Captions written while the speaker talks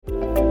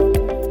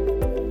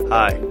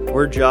Hi,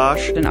 we're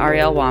Josh and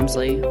Ariel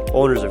Wamsley,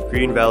 owners of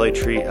Green Valley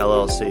Tree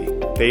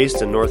LLC,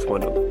 based in North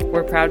Windham.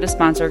 We're proud to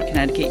sponsor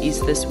Connecticut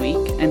East This Week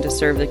and to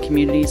serve the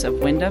communities of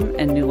Windham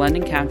and New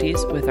London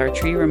counties with our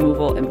tree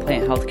removal and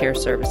plant healthcare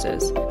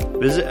services.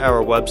 Visit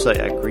our website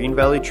at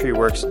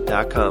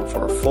greenvalleytreeworks.com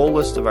for a full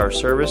list of our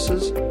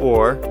services,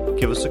 or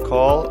give us a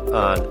call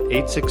on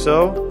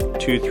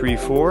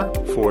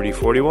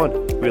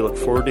 860-234-4041. We look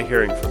forward to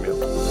hearing from you.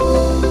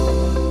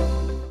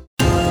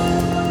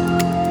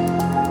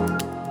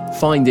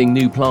 Finding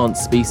new plant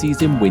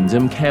species in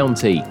Windham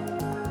County.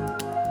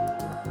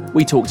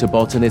 We talked to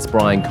botanist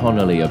Brian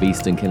Connolly of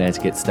Eastern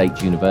Connecticut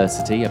State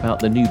University about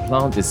the new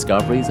plant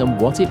discoveries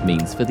and what it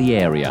means for the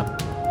area.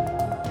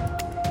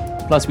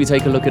 Plus, we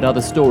take a look at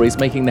other stories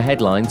making the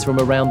headlines from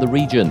around the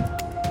region.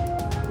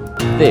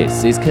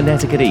 This is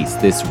Connecticut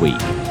East This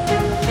Week.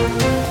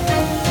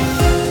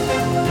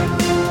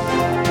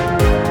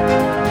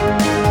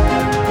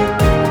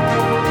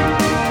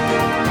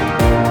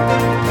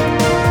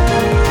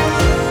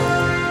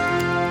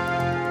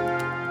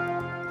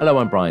 Hello,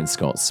 I'm Brian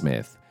Scott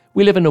Smith.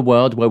 We live in a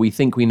world where we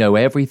think we know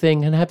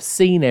everything and have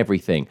seen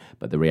everything,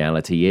 but the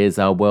reality is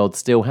our world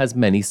still has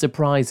many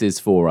surprises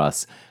for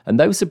us, and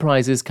those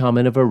surprises come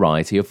in a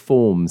variety of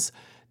forms.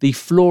 The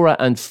flora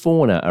and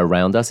fauna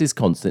around us is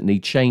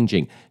constantly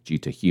changing due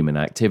to human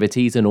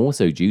activities and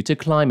also due to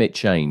climate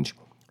change.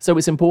 So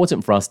it's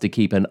important for us to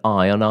keep an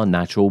eye on our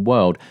natural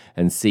world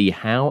and see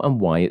how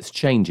and why it's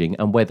changing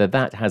and whether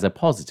that has a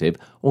positive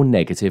or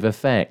negative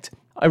effect.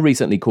 I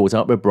recently caught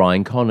up with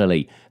Brian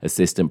Connolly,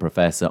 Assistant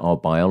Professor of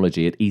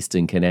Biology at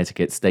Eastern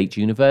Connecticut State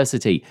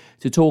University,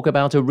 to talk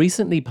about a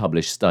recently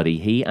published study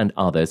he and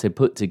others had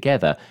put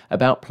together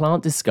about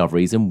plant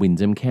discoveries in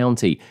Windham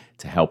County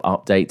to help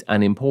update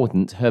an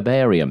important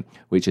herbarium,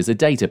 which is a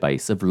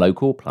database of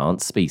local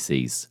plant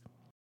species.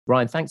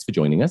 Brian, thanks for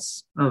joining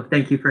us. Oh,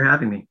 thank you for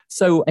having me.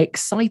 So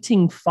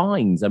exciting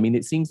finds. I mean,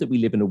 it seems that we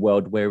live in a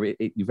world where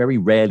very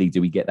rarely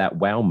do we get that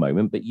wow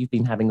moment, but you've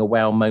been having a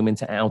wow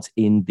moment out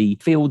in the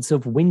fields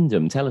of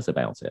Windham. Tell us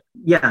about it.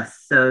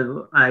 Yes.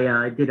 So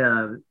I did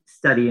a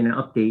study and an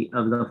update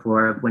of the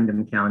flora of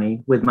Windham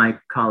County with my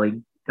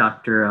colleague,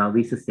 Dr.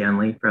 Lisa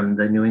Stanley from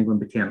the New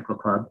England Botanical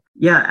Club.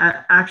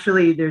 Yeah,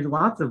 actually, there's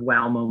lots of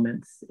wow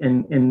moments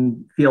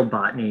in field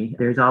botany.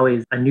 There's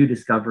always a new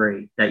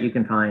discovery that you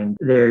can find.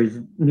 There's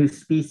new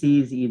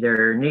species,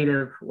 either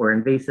native or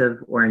invasive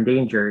or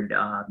endangered,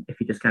 if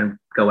you just kind of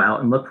go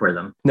out and look for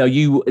them. Now,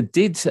 you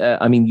did,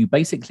 you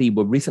basically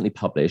were recently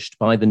published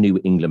by the New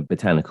England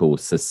Botanical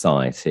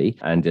Society.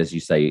 And as you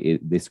say,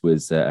 this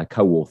was a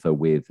co-author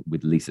with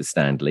Lisa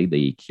Stanley,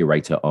 the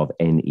curator of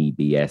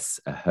NEBS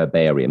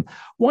Herbarium.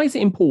 Why is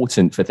it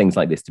important for things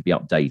like this to be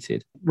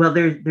updated? Well,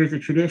 there's a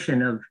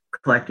tradition of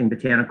collecting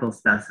botanical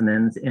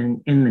specimens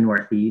in the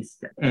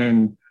Northeast,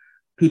 and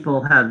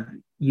people have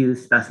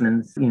used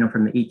specimens,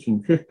 from the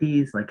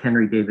 1850s, like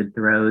Henry David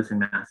Thoreau's in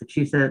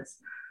Massachusetts,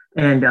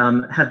 and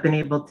have been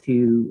able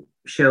to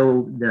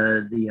show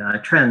the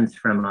trends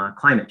from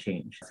climate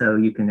change. So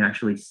you can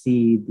actually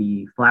see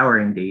the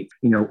flowering dates,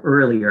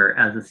 earlier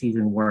as the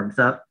season warms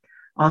up.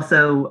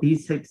 Also,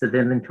 these types of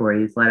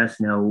inventories let us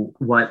know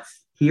what's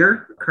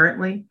here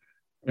currently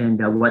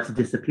and what's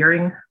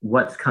disappearing,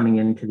 what's coming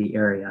into the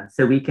area.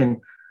 So we can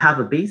have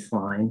a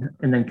baseline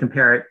and then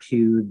compare it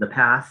to the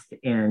past.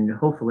 And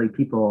hopefully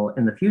people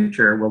in the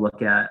future will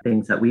look at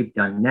things that we've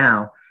done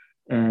now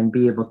and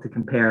be able to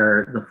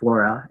compare the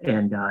flora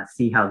and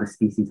see how the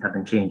species have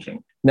been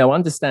changing. Now, I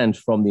understand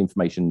from the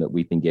information that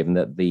we've been given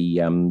that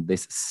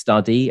this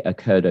study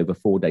occurred over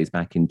 4 days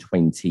back in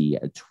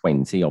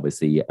 2020,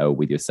 obviously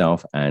with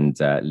yourself and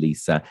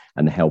Lisa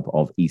and the help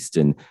of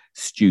Eastern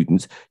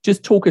students.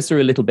 Just talk us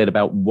through a little bit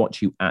about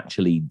what you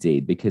actually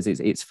did, because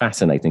it's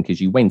fascinating because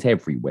you went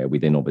everywhere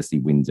within, obviously,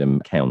 Windham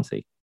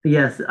County.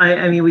 Yes,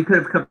 I mean, we could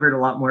have covered a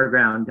lot more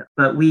ground,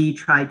 but we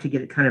tried to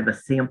get kind of a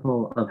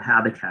sample of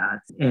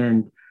habitats.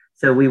 And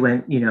so we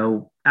went,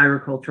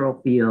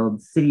 agricultural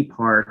fields, city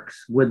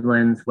parks,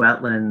 woodlands,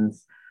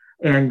 wetlands,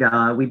 and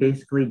we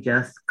basically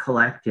just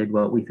collected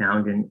what we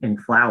found in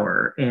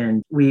flower.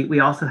 And we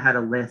also had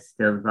a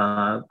list of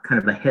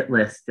kind of a hit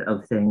list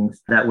of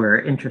things that we're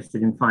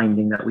interested in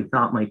finding that we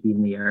thought might be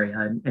in the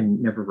area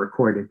and never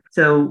recorded.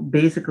 So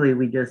basically,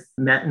 we just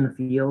met in the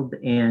field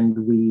and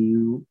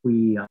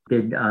we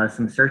did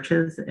some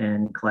searches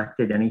and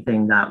collected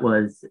anything that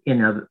was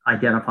in an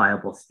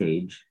identifiable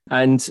stage.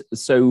 And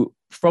so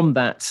from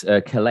that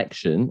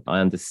collection,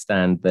 I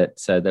understand that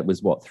that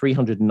was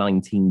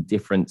 319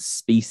 different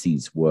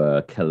species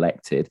were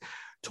collected.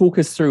 Talk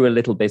us through a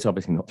little bit,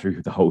 obviously not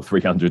through the whole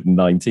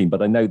 319,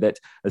 but I know that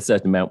a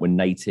certain amount were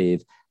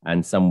native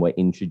and some were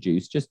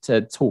introduced. Just to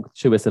talk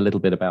to us a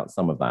little bit about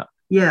some of that.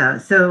 Yeah,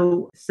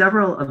 so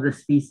several of the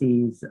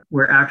species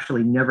were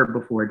actually never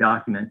before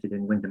documented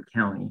in Windham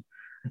County.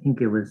 I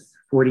think it was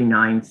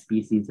 49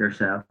 species or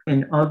so.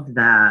 And of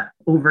that,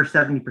 over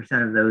 70%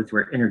 of those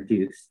were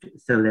introduced.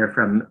 So they're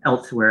from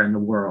elsewhere in the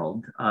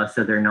world.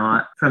 So they're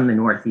not from the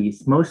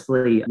Northeast,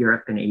 mostly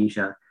Europe and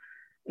Asia.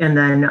 And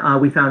then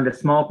we found a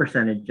small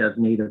percentage of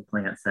native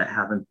plants that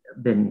haven't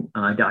been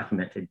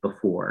documented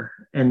before.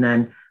 And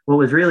then what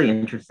was really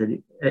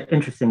interesting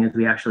is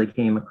we actually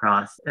came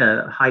across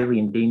a highly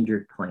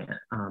endangered plant,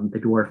 the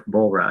dwarf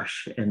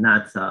bulrush, and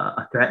that's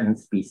a threatened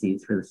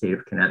species for the state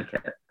of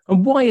Connecticut.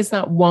 And why is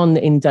that one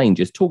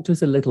endangered? Talk to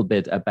us a little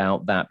bit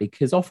about that,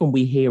 because often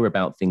we hear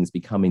about things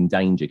become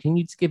endangered. Can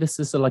you just give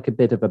us like a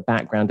bit of a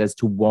background as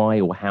to why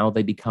or how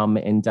they become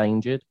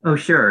endangered? Oh,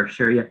 sure,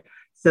 yeah.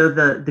 So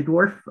the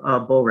dwarf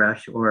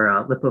bulrush,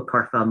 or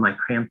Lipocarpa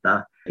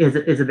micrantha,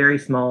 is a very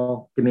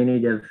small,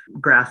 diminutive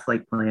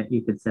grass-like plant,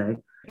 you could say.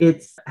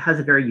 It has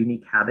a very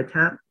unique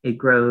habitat. It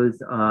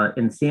grows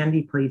in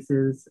sandy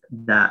places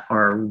that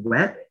are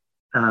wet,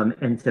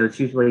 and so it's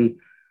usually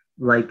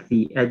like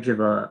the edge of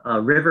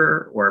a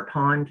river or a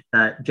pond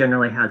that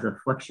generally has a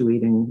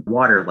fluctuating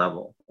water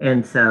level.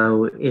 And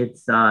so it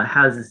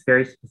has this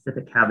very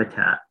specific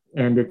habitat.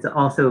 And it's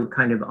also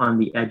kind of on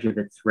the edge of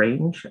its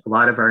range. A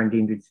lot of our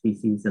endangered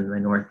species in the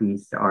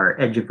Northeast are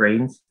edge of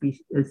range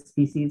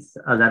species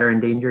that are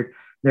endangered.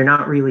 They're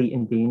not really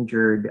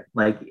endangered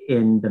like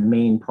in the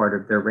main part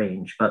of their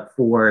range, but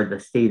for the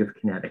state of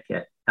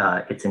Connecticut,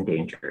 it's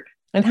endangered.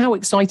 And how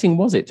exciting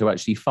was it to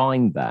actually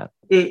find that?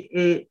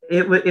 It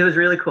was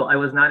really cool. I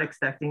was not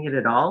expecting it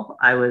at all.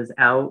 I was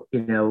out,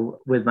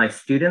 with my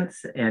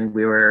students, and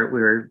we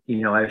were,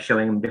 I was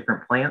showing them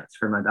different plants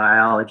for my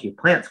biology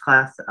plants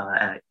class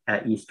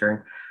at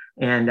Eastern,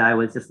 and I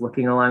was just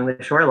looking along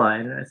the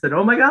shoreline, and I said,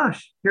 "Oh my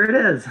gosh, here it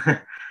is!"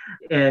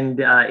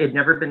 And it'd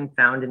never been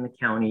found in the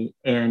county,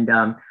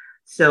 and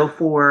so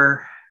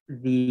for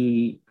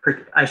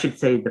I should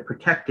say the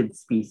protected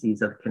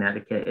species of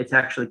Connecticut, it's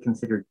actually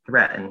considered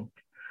threatened.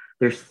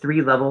 There's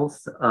 3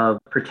 levels of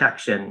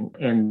protection,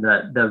 and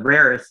the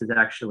rarest is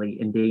actually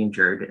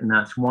endangered, and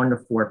that's 1 to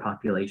 4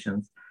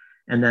 populations.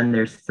 And then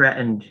there's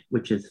threatened,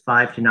 which is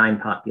 5 to 9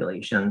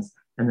 populations.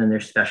 And then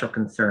there's special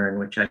concern,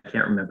 which I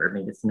can't remember,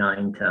 maybe it's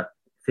 9 to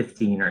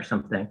 15 or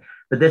something.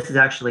 But this is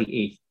actually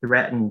a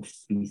threatened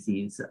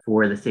species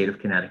for the state of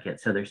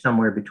Connecticut. So there's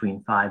somewhere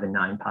between 5 and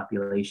 9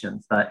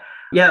 populations. But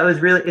yeah,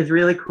 it's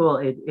really cool.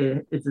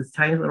 It's this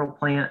tiny little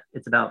plant.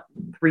 It's about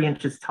 3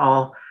 inches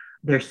tall.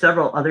 There's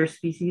several other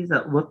species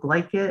that look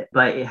like it,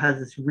 but it has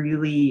this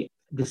really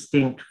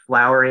distinct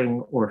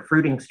flowering or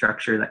fruiting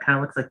structure that kind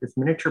of looks like this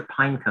miniature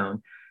pine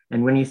cone.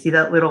 And when you see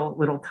that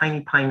little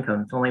tiny pine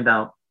cone, it's only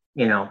about,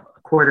 a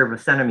quarter of a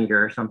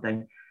centimeter or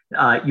something,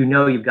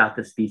 you've got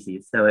the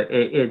species. So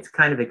it's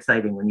kind of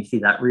exciting when you see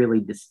that really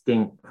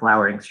distinct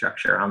flowering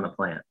structure on the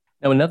plant.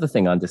 Now, another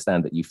thing I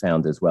understand that you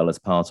found as well as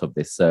part of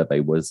this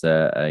survey was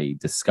a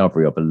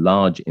discovery of a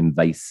large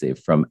invasive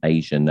from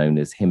Asia known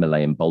as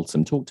Himalayan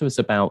balsam. Talk to us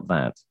about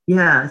that.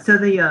 Yeah, so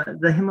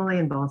the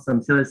Himalayan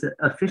balsam, so it's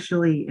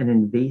officially an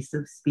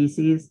invasive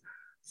species.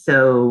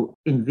 So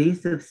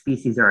invasive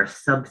species are a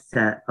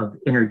subset of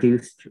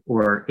introduced,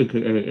 or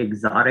AKA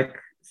exotic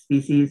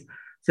species.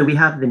 So we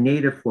have the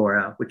native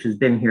flora, which has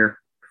been here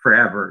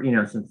forever,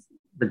 since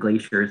the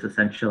glaciers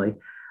essentially.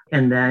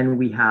 And then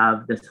we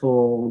have this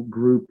whole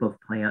group of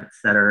plants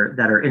that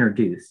are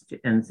introduced.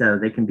 And so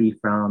they can be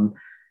from,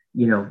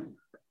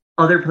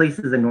 other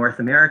places in North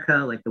America,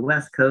 like the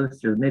West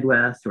Coast or the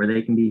Midwest, or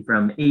they can be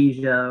from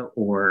Asia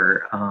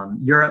or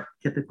Europe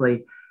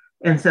typically.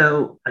 And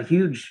so a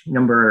huge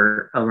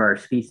number of our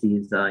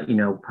species,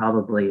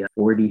 probably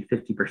 40,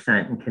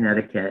 50% in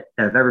Connecticut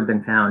that have ever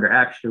been found are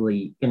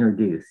actually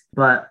introduced.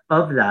 But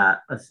of that,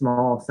 a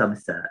small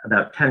subset,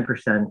 about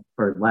 10%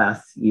 or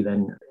less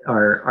even,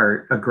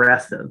 are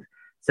aggressive.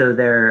 So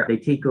they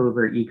take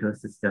over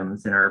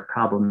ecosystems and are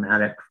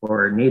problematic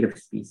for native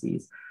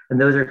species. And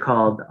those are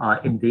called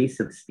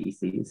invasive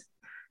species.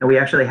 And we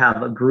actually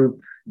have a group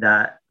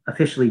that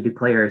officially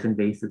declares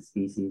invasive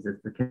species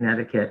as the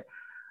Connecticut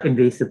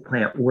Invasive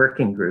Plant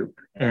Working Group.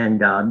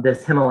 And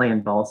this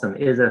Himalayan balsam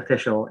is an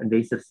official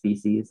invasive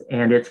species,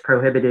 and it's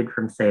prohibited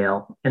from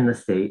sale in the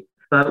state.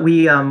 But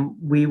we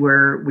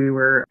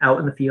were out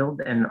in the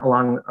field and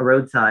along a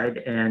roadside,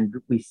 and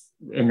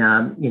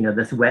in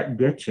this wet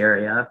ditch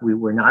area. We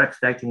were not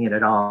expecting it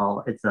at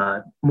all. It's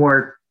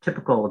more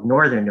typical of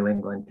northern New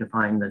England to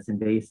find this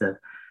invasive,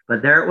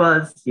 but there it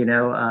was.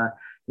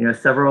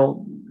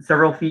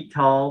 Several feet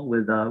tall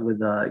with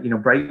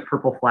bright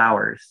purple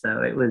flowers.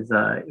 So it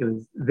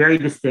was very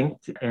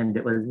distinct, and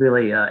it was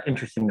really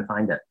interesting to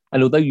find it.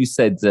 And although you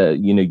said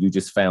you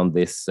just found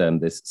this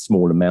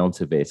small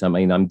amount of it, I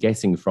mean, I'm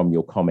guessing from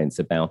your comments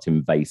about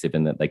invasive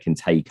and that they can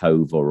take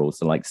over or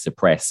also like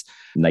suppress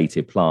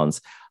native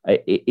plants,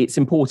 it's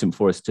important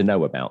for us to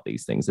know about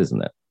these things,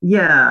 isn't it?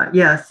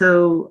 Yeah.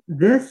 So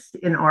this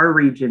in our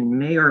region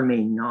may or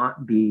may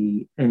not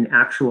be an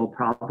actual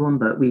problem,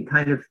 but we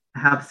kind of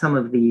have some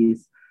of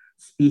these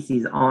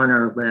species on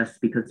our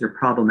list because they're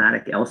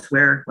problematic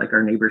elsewhere. Like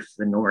our neighbors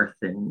to the north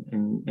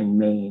in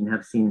Maine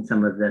have seen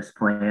some of this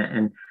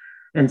plant,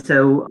 and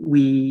so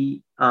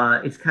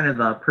it's kind of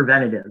a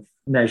preventative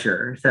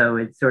measure. So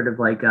it's sort of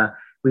like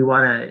we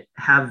want to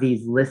have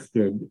these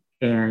listed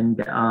and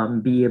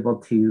be able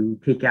to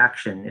take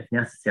action if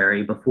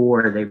necessary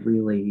before they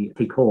really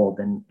take hold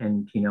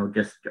and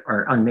just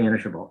are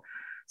unmanageable.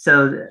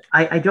 So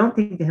I don't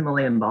think the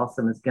Himalayan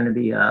balsam is going to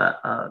be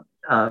a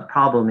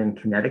problem in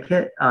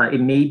Connecticut.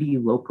 It may be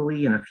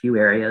locally in a few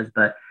areas,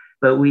 but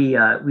we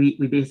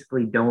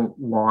basically don't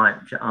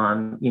want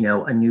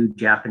a new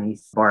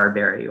Japanese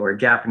barberry or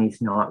Japanese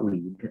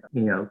knotweed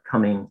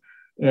coming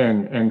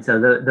in, and so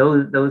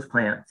those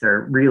plants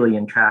are really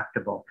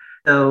intractable.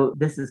 So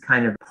this is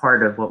kind of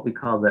part of what we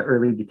call the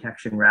early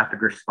detection,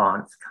 rapid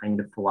response kind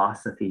of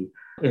philosophy.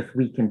 If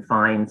we can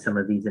find some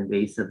of these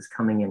invasives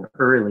coming in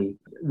early,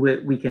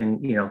 we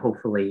can,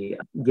 hopefully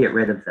get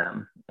rid of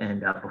them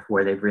and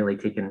before they've really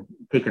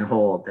taken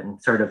hold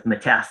and sort of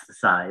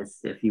metastasized,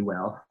 if you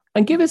will.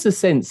 And give us a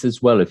sense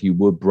as well, if you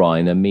would,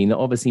 Brian. I mean,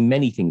 obviously,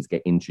 many things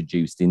get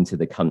introduced into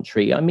the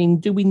country. I mean,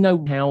 do we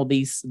know how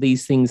these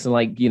things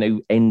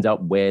end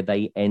up where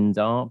they end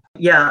up?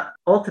 Yeah,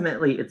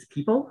 ultimately, it's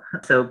people.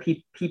 So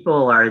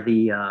people are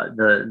the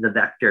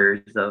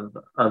vectors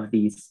of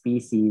these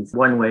species,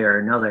 one way or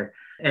another,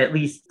 at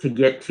least to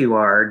get to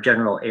our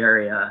general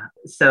area.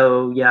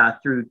 So yeah,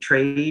 through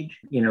trade,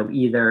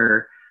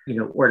 either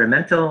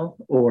ornamental,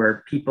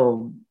 or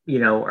people,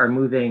 are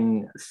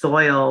moving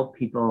soil,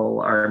 people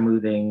are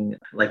moving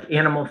like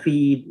animal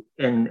feed,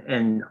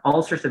 and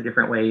all sorts of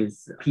different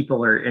ways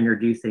people are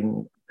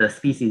introducing the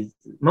species,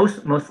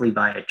 mostly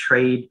via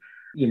trade,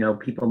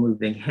 people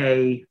moving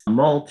hay,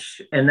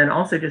 mulch, and then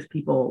also just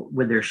people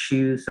with their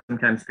shoes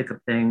sometimes pick up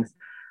things.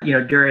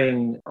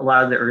 During a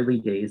lot of the early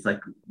days, like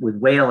with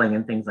whaling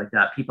and things like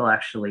that, people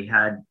actually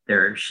had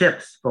their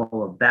ships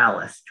full of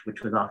ballast,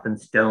 which was often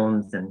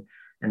stones and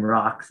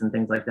rocks and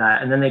things like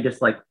that. And then they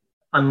just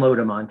unload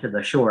them onto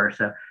the shore.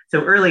 So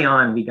early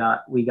on, we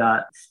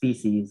got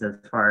species as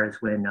far as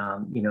when,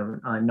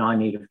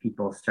 non-native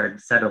people started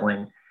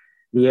settling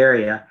the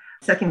area.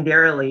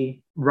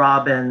 Secondarily,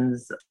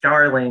 robins,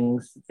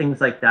 starlings, things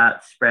like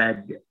that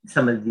spread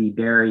some of the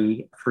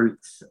berry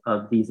fruits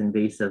of these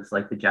invasives,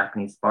 like the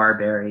Japanese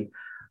barberry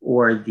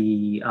or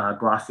the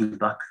glossy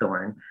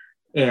buckthorn,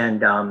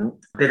 and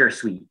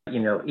bittersweet,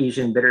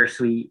 Asian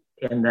bittersweet.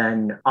 And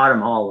then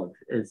autumn olive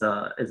is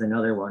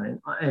another one.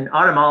 And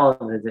autumn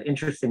olive is an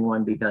interesting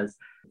one because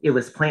it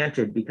was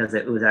planted because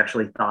it was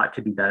actually thought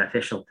to be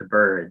beneficial to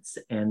birds.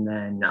 And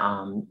then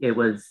it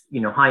was,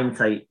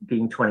 hindsight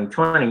being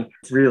 2020,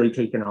 it's really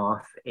taken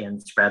off and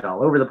spread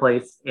all over the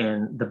place.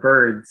 And the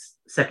birds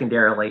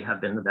secondarily have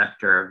been the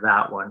vector of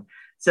that one.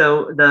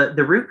 So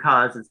the root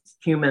cause is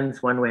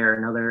humans one way or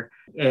another,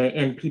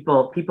 and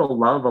people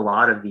love a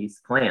lot of these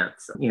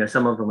plants.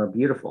 Some of them are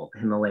beautiful.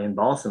 The Himalayan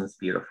balsam is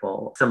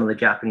beautiful. Some of the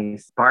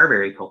Japanese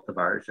barberry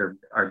cultivars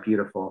are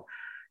beautiful.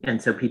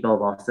 And so people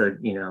have also,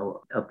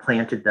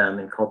 planted them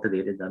and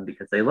cultivated them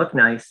because they look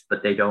nice,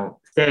 but they don't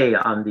stay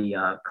on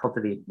the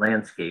cultivated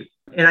landscape.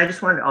 And I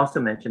just wanted to also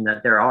mention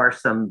that there are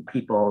some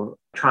people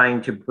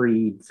trying to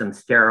breed some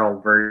sterile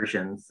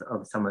versions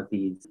of some of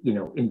these,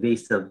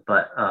 invasive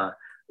but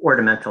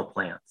ornamental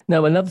plants.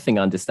 Now, another thing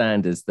I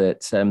understand is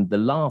that the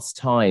last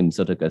time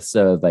sort of a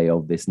survey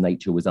of this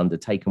nature was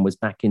undertaken was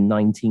back in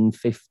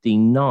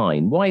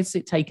 1959. Why has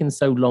it taken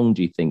so long,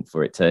 do you think,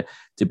 for it to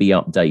be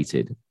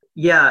updated?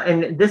 Yeah,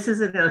 and this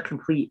isn't a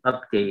complete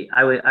update.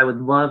 I would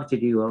love to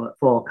do a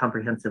full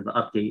comprehensive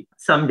update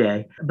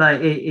someday,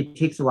 but it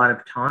takes a lot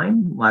of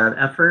time, a lot of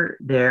effort.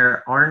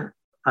 There aren't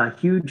a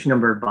huge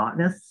number of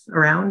botanists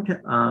around.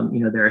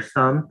 There are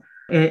some.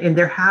 And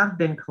there have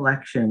been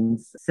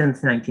collections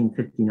since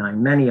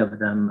 1959, many of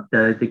them.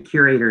 The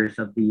curators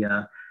of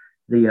the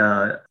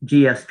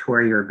G.S.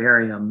 Torrey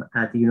Herbarium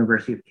at the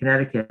University of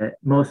Connecticut,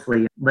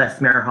 mostly Les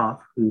Merhoff,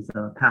 who's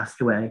passed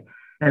away,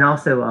 and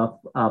also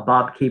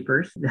Bob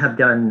Capers, have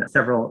done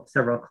several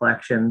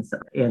collections.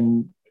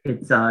 And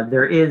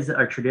there is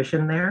a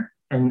tradition there.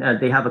 And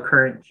they have a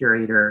current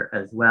curator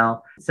as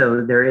well.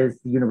 So there is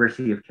the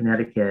University of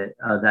Connecticut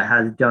that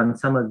has done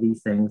some of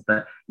these things,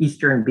 but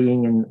Eastern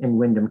being in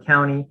Windham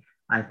County,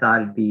 I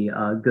thought it'd be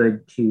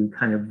good to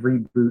kind of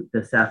reboot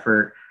this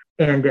effort.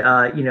 And,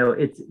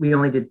 we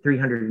only did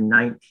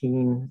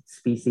 319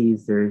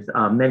 species. There's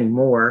many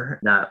more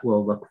that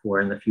we'll look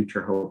for in the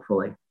future,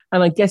 hopefully.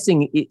 And I'm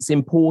guessing it's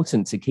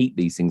important to keep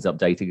these things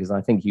updated because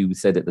I think you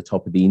said at the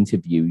top of the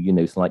interview,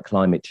 it's like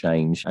climate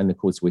change. And of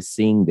course, we're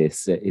seeing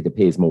this, it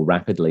appears more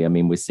rapidly. I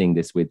mean, we're seeing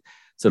this with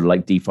sort of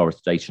like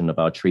deforestation of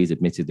our trees.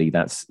 Admittedly,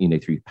 that's,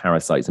 through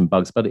parasites and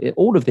bugs. But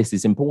all of this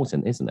is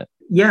important, isn't it?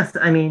 Yes.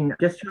 I mean,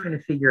 just trying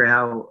to figure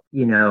out,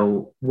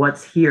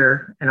 what's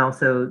here, and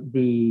also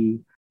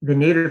the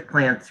native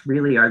plants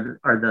really are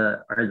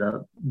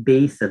the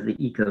base of the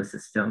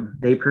ecosystem.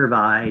 They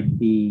provide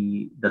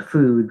the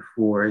food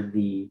for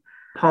the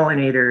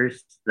pollinators,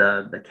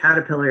 the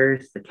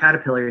caterpillars. The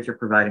caterpillars are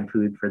providing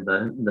food for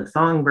the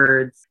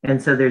songbirds. And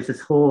so there's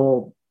this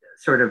whole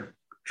sort of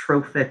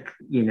trophic,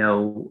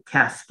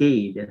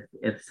 cascade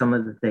if some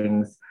of the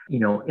things,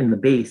 in the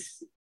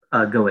base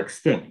go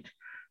extinct.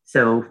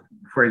 So,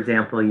 for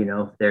example,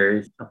 if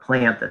there's a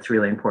plant that's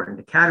really important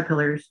to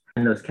caterpillars,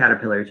 and those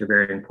caterpillars are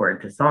very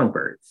important to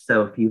songbirds.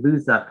 So if you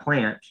lose that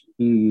plant,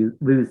 you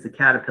lose the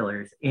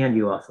caterpillars and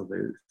you also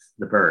lose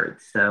the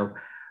birds. So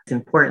it's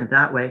important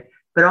that way.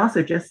 But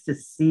also just to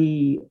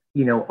see,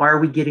 are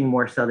we getting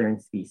more southern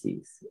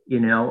species?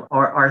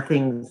 Are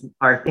things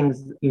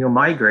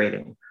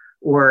migrating,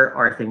 or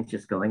are things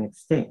just going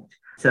extinct?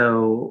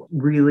 So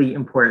really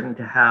important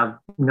to have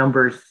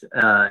numbers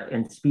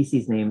and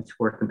species names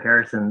for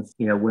comparisons,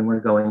 when we're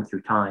going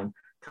through time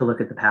to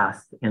look at the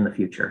past and the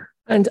future.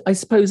 And I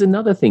suppose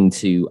another thing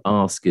to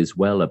ask as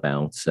well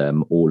about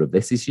all of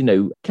this is,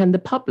 can the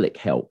public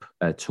help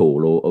at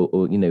all?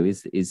 Or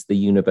is the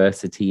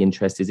university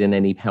interested in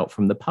any help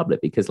from the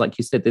public? Because like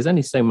you said, there's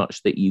only so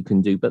much that you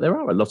can do, but there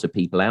are a lot of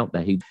people out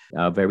there who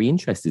are very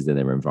interested in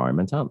their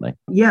environment, aren't they?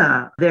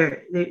 Yeah,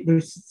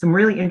 there's some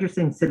really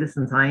interesting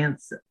citizen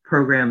science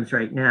programs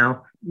right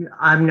now.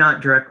 I'm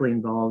not directly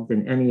involved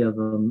in any of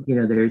them.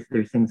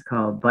 There's things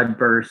called bud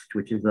burst,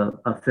 which is a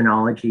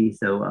phenology,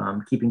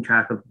 so keeping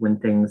track of when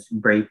things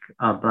break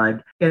a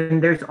bud.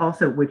 And there's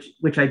also,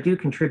 which I do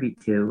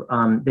contribute to,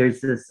 there's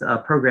this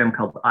program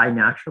called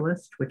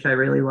iNaturalist, which I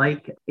really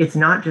like. It's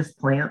not just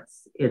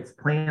plants, it's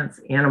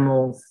plants,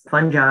 animals,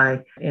 fungi,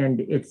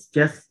 and it's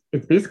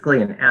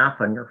basically an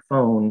app on your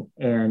phone,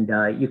 and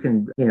you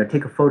can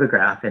take a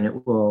photograph and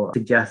it will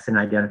suggest an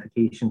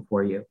identification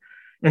for you.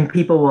 And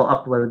people will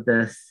upload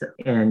this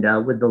and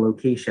with the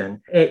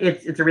location.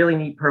 It's a really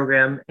neat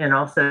program. And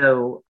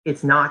also,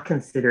 it's not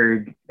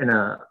considered an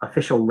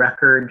official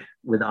record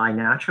with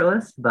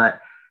iNaturalist, but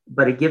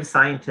it gives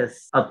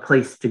scientists a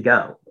place to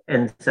go.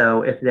 And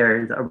so if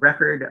there's a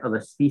record of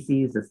a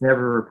species that's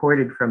never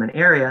reported from an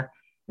area,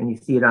 and you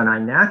see it on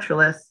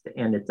iNaturalist,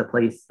 and it's a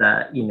place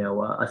that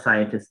a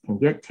scientist can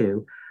get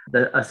to,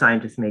 a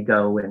scientist may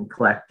go and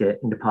collect it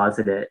and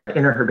deposit it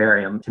in a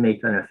herbarium to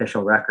make an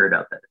official record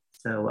of it.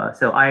 So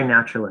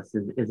iNaturalist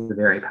is a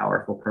very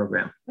powerful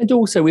program. And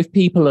also, if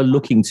people are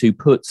looking to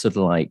put sort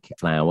of like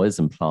flowers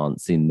and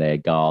plants in their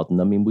garden,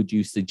 I mean, would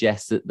you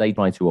suggest that they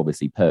try to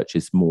obviously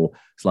purchase more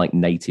like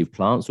native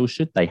plants, or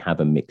should they have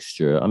a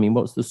mixture? I mean,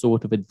 what's the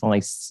sort of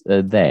advice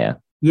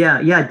there?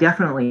 Yeah,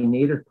 definitely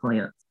native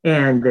plants.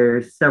 And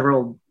there's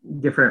several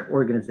different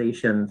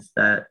organizations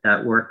that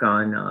work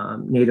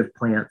on native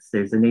plants.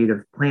 There's a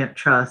Native Plant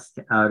Trust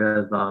out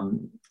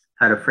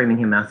of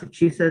Framingham,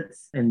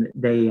 Massachusetts, and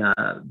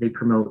they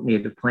promote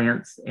native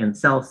plants and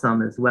sell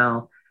some as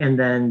well. And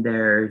then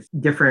there's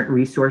different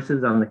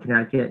resources on the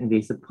Connecticut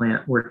Invasive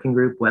Plant Working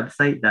Group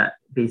website that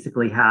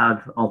basically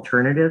have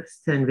alternatives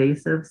to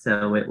invasive.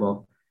 So it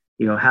will,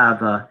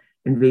 have a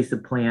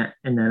invasive plant,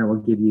 and then it will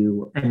give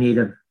you a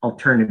native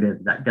alternative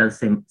that does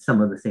some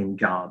of the same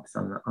jobs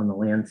on the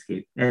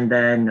landscape. And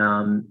then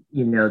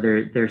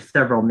there's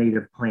several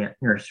native plant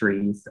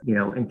nurseries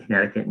in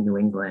Connecticut and New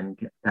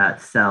England that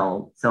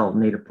sell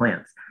native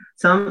plants.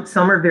 Some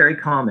are very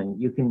common.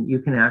 You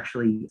can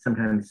actually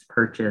sometimes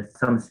purchase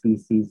some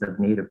species of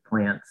native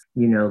plants,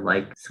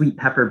 like sweet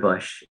pepper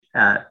bush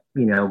at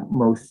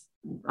most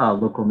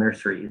local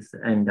nurseries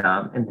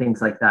and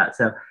things like that.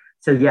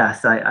 So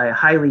yes, I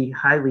highly,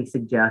 highly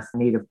suggest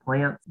native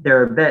plants.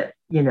 They're a bit,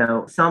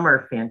 some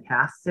are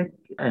fantastic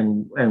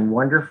and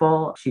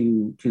wonderful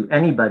to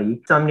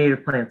anybody. Some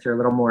native plants are a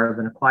little more of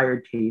an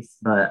acquired taste,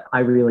 but I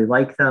really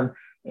like them.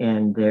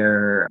 And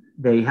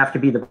they have to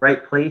be the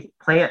right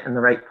plant in the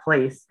right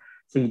place.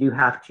 So you do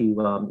have to,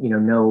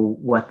 know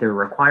what their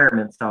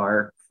requirements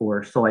are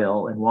for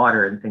soil and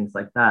water and things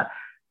like that.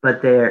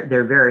 But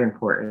they're very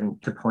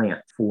important to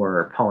plant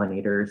for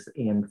pollinators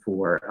and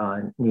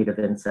for native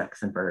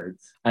insects and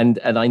birds.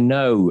 And I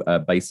know,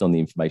 based on the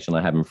information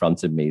I have in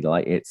front of me,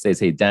 like it says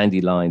here,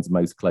 dandelions,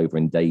 most clover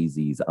and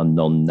daisies are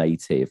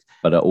non-native,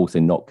 but are also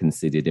not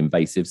considered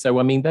invasive. So,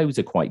 I mean, those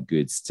are quite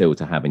good still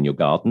to have in your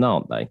garden,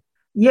 aren't they?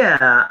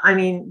 Yeah, I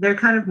mean, they're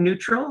kind of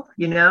neutral,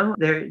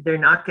 they're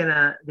not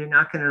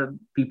gonna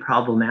be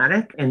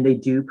problematic, and they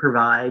do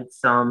provide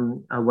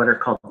some what are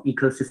called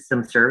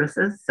ecosystem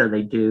services. So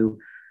they do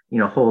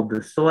hold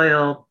the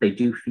soil, they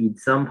do feed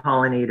some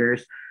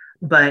pollinators,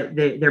 but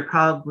they're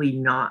probably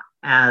not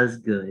as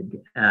good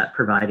at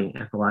providing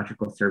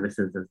ecological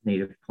services as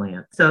native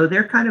plants. So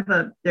they're kind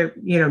of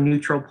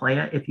neutral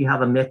plant. If you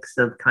have a mix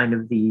of kind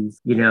of these,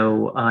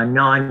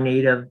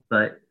 non-native,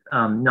 but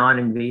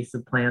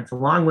non-invasive plants,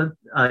 along with,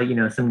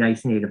 some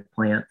nice native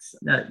plants,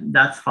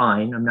 that's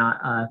fine. I'm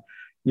not,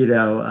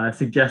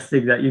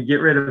 suggesting that you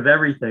get rid of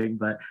everything,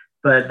 but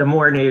the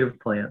more native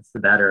plants, the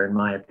better, in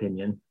my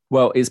opinion.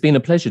 Well, it's been a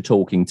pleasure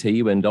talking to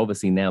you. And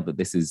obviously now that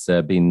this has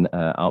been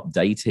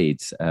updated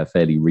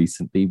fairly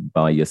recently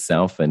by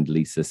yourself and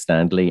Lisa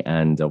Standley,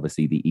 and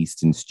obviously the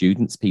Eastern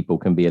students, people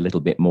can be a little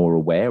bit more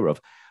aware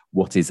of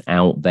what is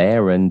out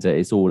there, and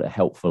it's all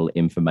helpful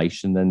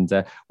information.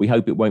 And we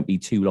hope it won't be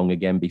too long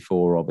again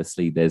before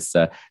obviously there's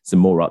some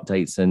more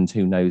updates, and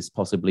who knows,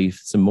 possibly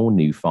some more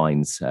new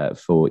finds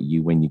for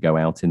you when you go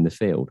out in the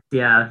field.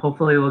 Yeah,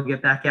 hopefully we'll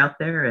get back out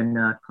there and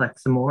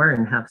collect some more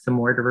and have some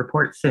more to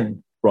report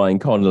soon. Brian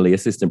Connolly,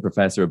 Assistant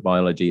Professor of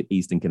Biology at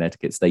Eastern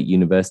Connecticut State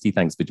University.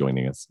 Thanks for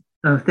joining us.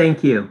 Oh,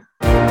 thank you.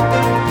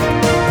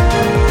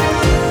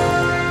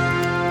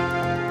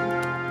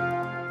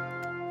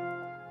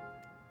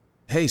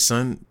 Hey,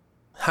 son.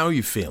 How are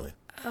you feeling?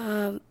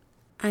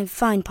 I'm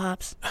fine,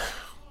 Pops.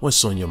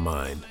 What's on your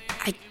mind?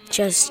 I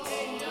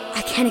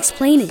can't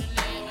explain it.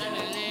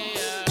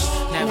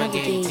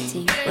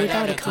 Navigating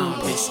without a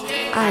compass,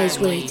 eyes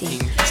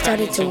waiting,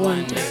 started to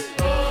wonder.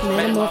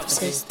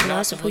 Metamorphosis, the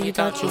loss of who you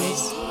thought you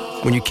was.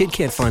 When your kid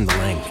can't find the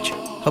language,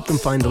 help them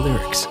find the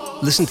lyrics.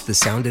 Listen to the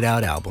Sound It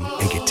Out album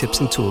and get tips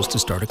and tools to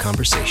start a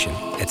conversation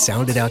at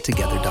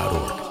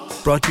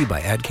sounditout.together.org. Brought to you by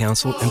Ad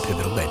Council and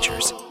Pivotal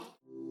Ventures.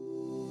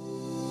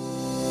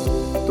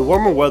 The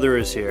warmer weather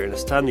is here, and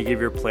it's time to give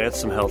your plants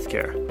some health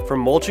care. From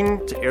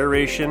mulching to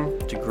aeration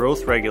to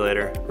growth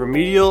regulator,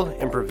 remedial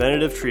and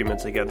preventative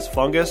treatments against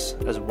fungus,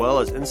 as well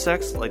as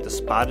insects like the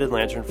spotted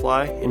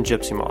lanternfly and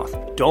gypsy moth.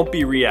 Don't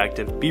be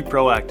reactive, be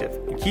proactive,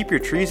 and keep your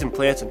trees and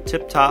plants in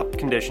tip-top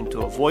condition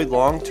to avoid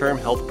long-term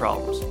health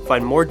problems.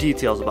 Find more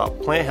details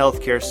about plant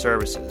health care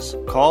services.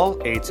 Call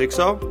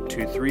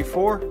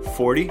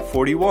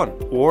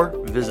 860-234-4041 or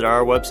visit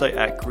our website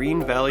at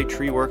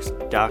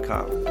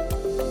greenvalleytreeworks.com.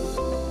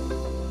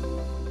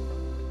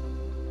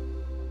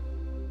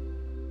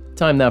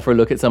 Time now for a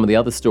look at some of the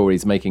other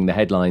stories making the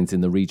headlines in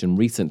the region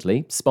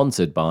recently,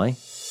 sponsored by...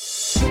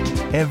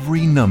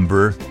 Every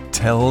number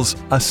tells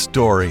a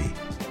story,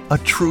 a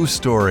true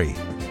story.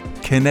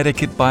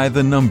 Connecticut by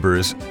the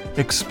Numbers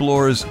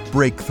explores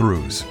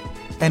breakthroughs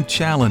and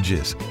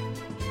challenges,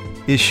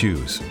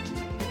 issues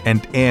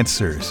and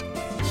answers.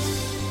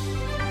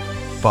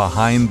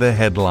 Behind the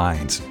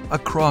headlines,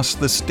 across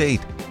the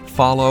state,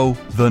 follow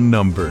the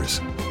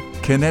numbers.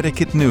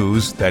 Connecticut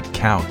news that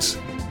counts.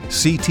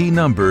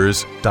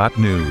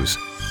 ctnumbers.news.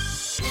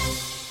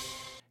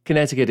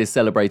 Connecticut is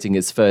celebrating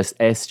its first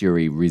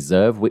estuary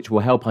reserve, which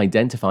will help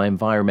identify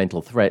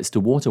environmental threats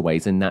to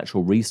waterways and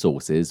natural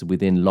resources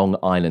within Long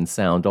Island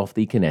Sound off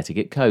the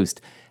Connecticut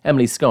coast.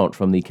 Emily Scott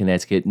from the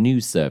Connecticut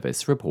News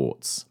Service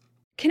reports.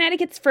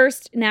 Connecticut's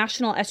first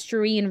National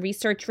Estuary and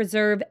Research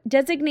Reserve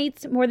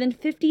designates more than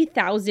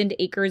 50,000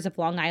 acres of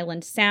Long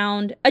Island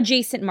Sound,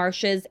 adjacent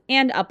marshes,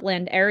 and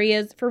upland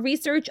areas for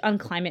research on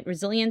climate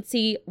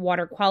resiliency,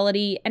 water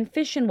quality, and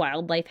fish and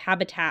wildlife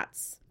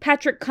habitats.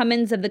 Patrick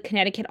Cummins of the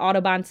Connecticut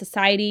Audubon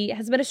Society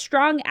has been a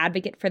strong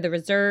advocate for the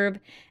reserve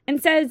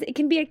and says it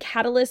can be a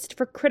catalyst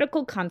for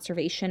critical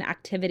conservation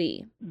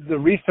activity. The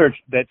research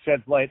that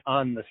sheds light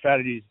on the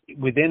strategies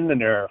within the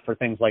NER for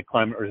things like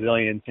climate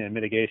resilience and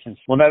mitigation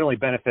will not only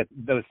benefit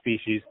those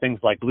species, things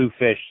like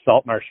bluefish,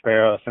 salt marsh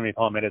sparrow,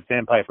 semi-palmated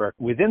sandpiper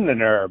within the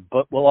NER,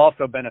 but will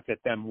also benefit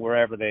them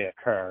wherever they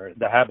occur,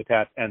 the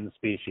habitats and the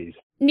species.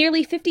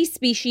 Nearly 50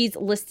 species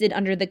listed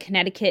under the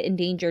Connecticut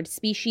Endangered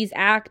Species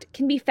Act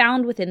can be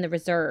found within the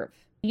reserve.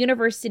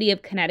 University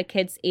of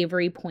Connecticut's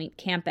Avery Point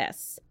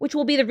campus, which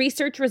will be the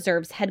research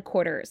reserve's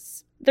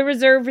headquarters. The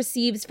reserve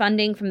receives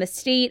funding from the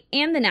state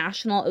and the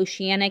National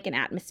Oceanic and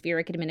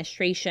Atmospheric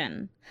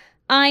Administration.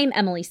 I'm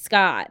Emily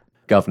Scott.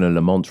 Governor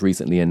Lamont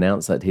recently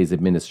announced that his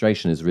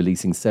administration is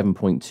releasing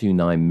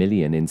 $7.29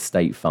 million in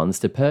state funds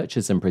to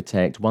purchase and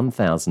protect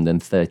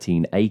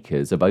 1,013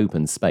 acres of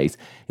open space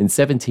in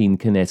 17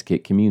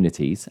 Connecticut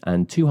communities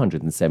and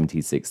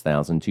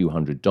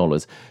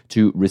 $276,200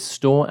 to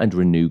restore and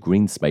renew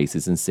green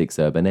spaces in 6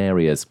 urban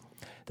areas.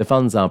 The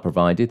funds are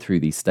provided through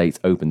the state's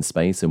Open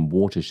Space and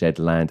Watershed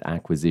Land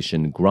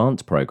Acquisition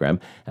Grant Program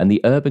and the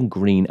Urban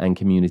Green and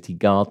Community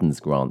Gardens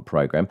Grant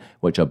Program,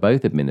 which are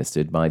both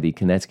administered by the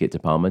Connecticut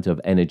Department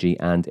of Energy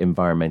and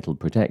Environmental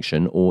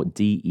Protection, or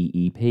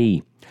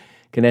DEEP.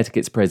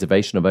 Connecticut's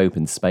preservation of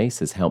open space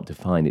has helped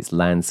define its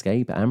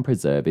landscape and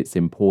preserve its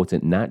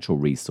important natural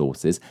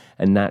resources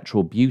and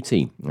natural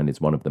beauty, and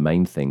is one of the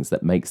main things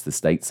that makes the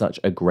state such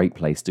a great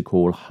place to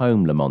call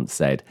home, Lamont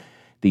said.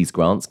 These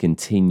grants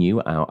continue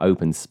our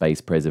open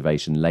space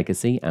preservation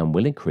legacy and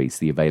will increase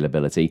the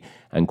availability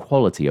and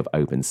quality of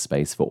open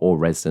space for all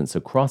residents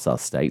across our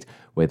state,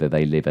 whether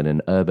they live in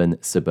an urban,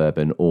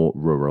 suburban, or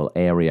rural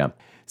area.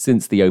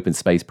 Since the Open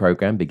Space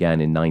Program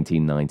began in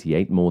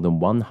 1998, more than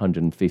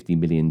 $150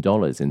 million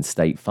in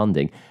state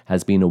funding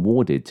has been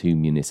awarded to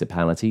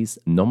municipalities,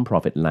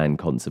 non-profit land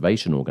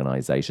conservation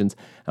organizations,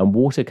 and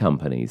water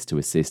companies to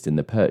assist in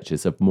the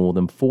purchase of more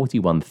than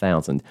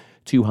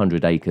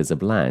 41,200 acres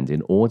of land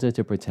in order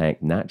to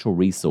protect natural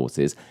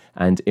resources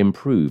and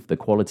improve the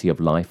quality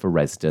of life for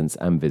residents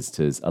and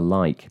visitors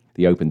alike.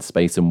 The Open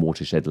Space and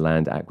Watershed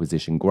Land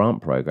Acquisition Grant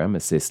Program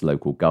assists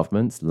local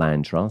governments,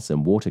 land trusts,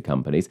 and water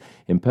companies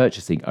in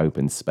purchasing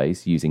open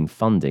space using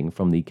funding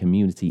from the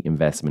Community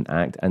Investment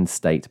Act and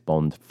state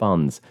bond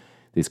funds.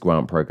 This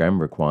grant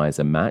program requires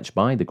a match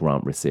by the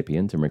grant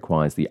recipient and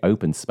requires the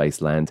open space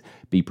land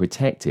be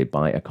protected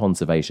by a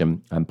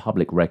conservation and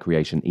public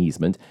recreation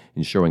easement,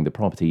 ensuring the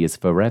property is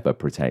forever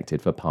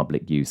protected for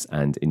public use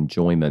and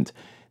enjoyment.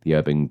 The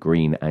Urban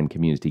Green and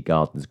Community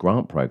Gardens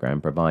Grant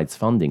Program provides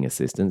funding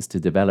assistance to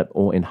develop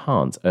or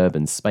enhance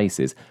urban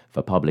spaces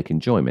for public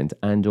enjoyment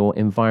and/or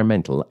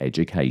environmental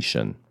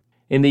education.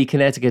 In the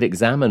Connecticut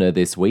Examiner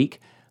this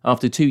week,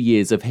 after 2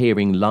 years of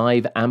hearing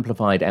live,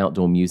 amplified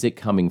outdoor music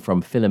coming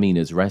from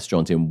Philomena's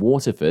restaurant in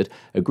Waterford,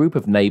 a group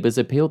of neighbours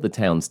appealed the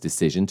town's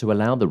decision to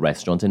allow the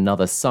restaurant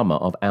another summer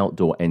of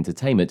outdoor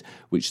entertainment,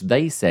 which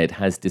they said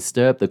has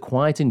disturbed the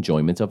quiet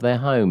enjoyment of their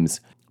homes.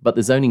 But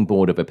the Zoning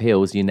Board of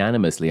Appeals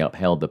unanimously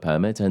upheld the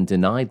permit and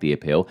denied the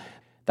appeal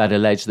that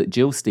alleged that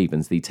Jill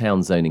Stevens, the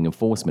town zoning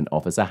enforcement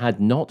officer, had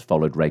not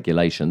followed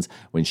regulations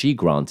when she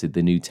granted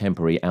the new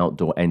temporary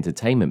outdoor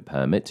entertainment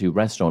permit to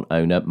restaurant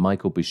owner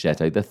Michael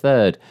Buscetto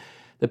III.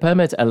 The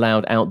permit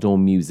allowed outdoor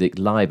music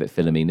live at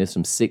Philomena's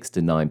from 6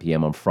 to 9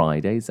 p.m. on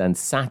Fridays and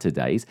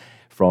Saturdays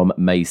from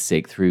May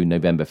 6 through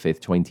November 5,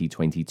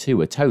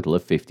 2022, a total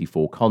of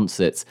 54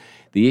 concerts.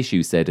 The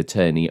issue, said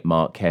attorney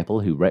Mark Keppel,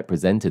 who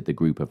represented the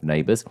group of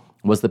neighbours,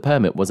 was the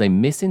permit was a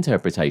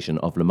misinterpretation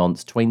of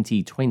Lamont's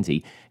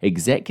 2020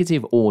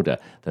 executive order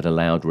that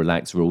allowed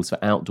relaxed rules for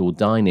outdoor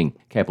dining.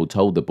 Keppel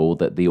told the board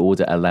that the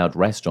order allowed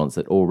restaurants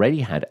that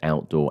already had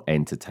outdoor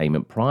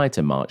entertainment prior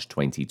to March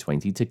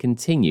 2020 to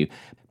continue,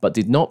 but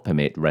did not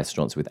permit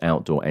restaurants with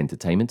outdoor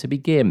entertainment to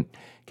begin.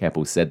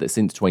 Keppel said that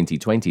since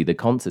 2020, the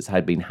concerts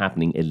had been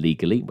happening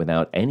illegally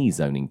without any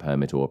zoning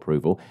permit or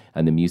approval,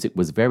 and the music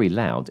was very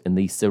loud in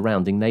the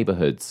surrounding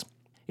neighbourhoods.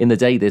 In the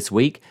day this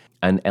week,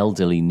 an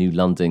elderly New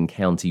London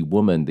County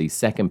woman, the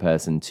second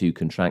person to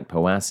contract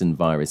Powassan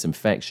virus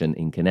infection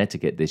in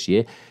Connecticut this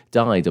year,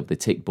 died of the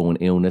tick-borne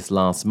illness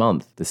last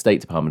month, the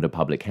State Department of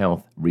Public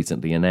Health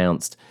recently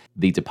announced.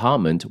 The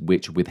department,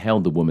 which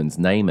withheld the woman's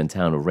name and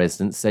town of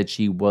residence, said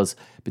she was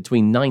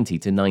between 90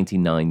 to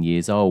 99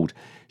 years old.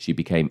 She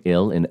became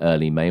ill in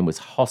early May and was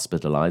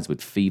hospitalized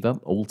with fever,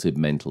 altered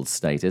mental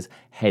status,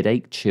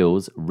 headache,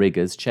 chills,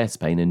 rigors,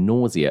 chest pain, and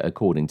nausea,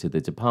 according to the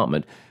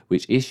department,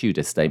 which issued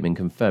a statement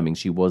confirming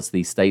she was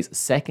the state's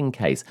second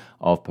case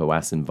of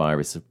Powassan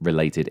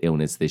virus-related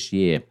illness this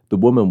year. The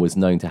woman was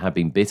known to have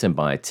been bitten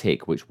by a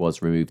tick, which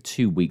was removed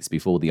 2 weeks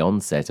before the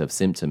onset of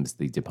symptoms,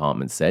 the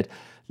department said.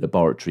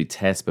 Laboratory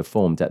tests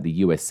performed at the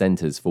U.S.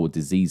 Centers for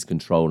Disease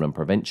Control and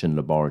Prevention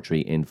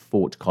Laboratory in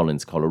Fort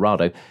Collins,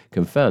 Colorado,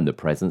 confirmed the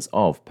presence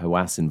of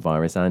Powassan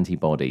virus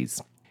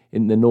antibodies.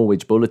 In the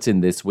Norwich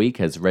Bulletin this week,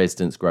 as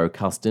residents grow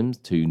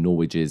accustomed to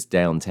Norwich's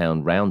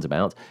downtown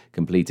roundabout,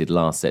 completed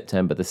last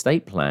September, the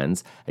state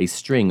plans a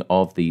string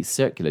of the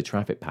circular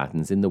traffic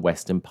patterns in the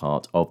western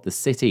part of the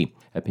city.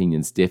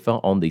 Opinions differ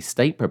on the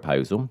state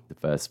proposal, the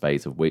first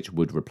phase of which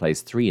would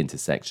replace 3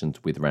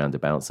 intersections with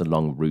roundabouts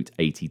along Route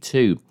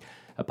 82.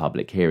 A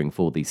public hearing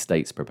for the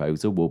state's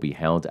proposal will be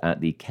held at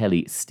the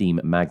Kelly Steam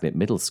Magnet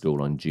Middle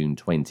School on June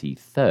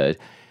 23rd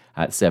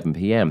at 7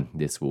 p.m.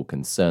 This will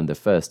concern the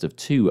first of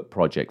 2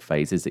 project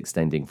phases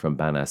extending from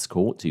Bannas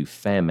Court to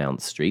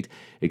Fairmount Street,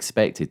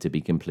 expected to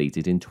be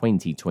completed in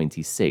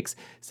 2026,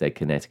 said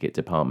Connecticut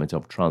Department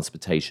of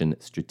Transportation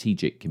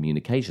Strategic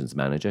Communications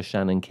Manager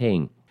Shannon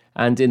King.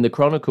 And in the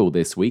Chronicle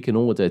this week, in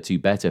order to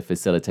better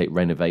facilitate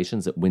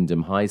renovations at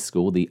Windham High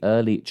School, the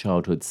Early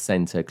Childhood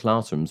Centre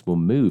classrooms will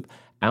move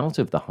out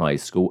of the high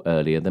school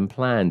earlier than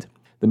planned.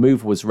 The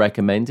move was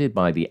recommended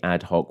by the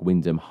ad hoc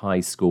Windham High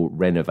School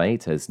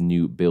Renovators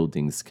New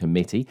Buildings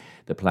Committee.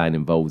 The plan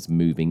involves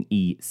moving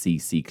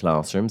ECC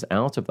classrooms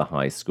out of the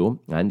high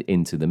school and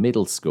into the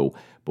middle school.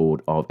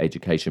 Board of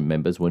Education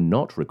members were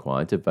not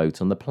required to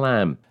vote on the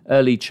plan.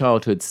 Early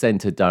Childhood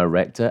Centre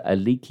Director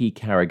Aliki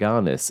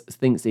Karaganis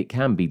thinks it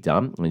can be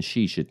done, and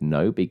she should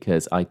know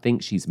because I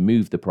think she's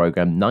moved the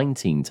programme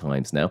 19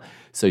 times now,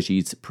 so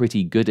she's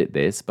pretty good at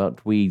this,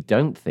 but we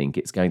don't think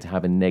it's going to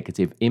have a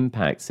negative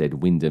impact,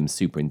 said Windham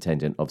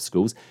Superintendent of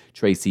Schools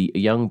Tracy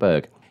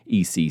Youngberg.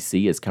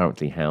 ECC is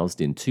currently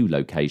housed in 2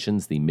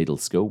 locations, the middle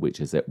school, which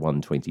is at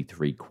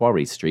 123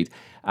 Quarry Street,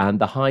 and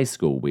the high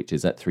school, which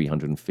is at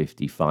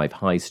 355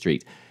 High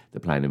Street. The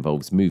plan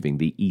involves moving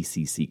the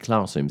ECC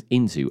classrooms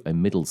into a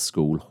middle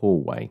school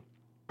hallway.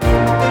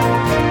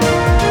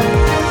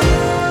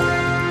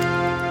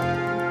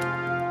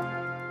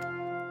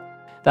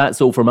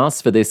 That's all from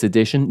us for this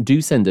edition. Do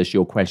send us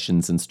your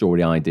questions and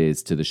story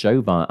ideas to the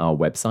show via our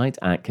website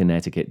at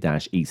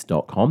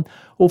connecticut-east.com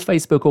or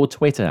Facebook or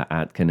Twitter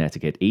at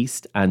Connecticut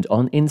East and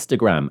on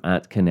Instagram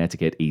at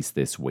Connecticut East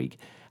This Week.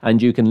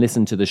 And you can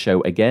listen to the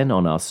show again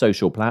on our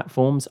social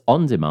platforms,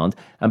 on demand,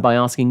 and by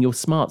asking your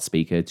smart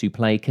speaker to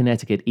play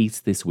Connecticut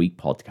East This Week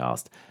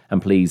podcast.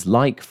 And please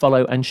like,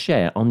 follow, and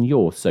share on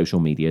your social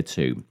media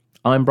too.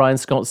 I'm Brian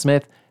Scott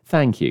Smith.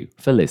 Thank you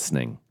for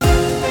listening.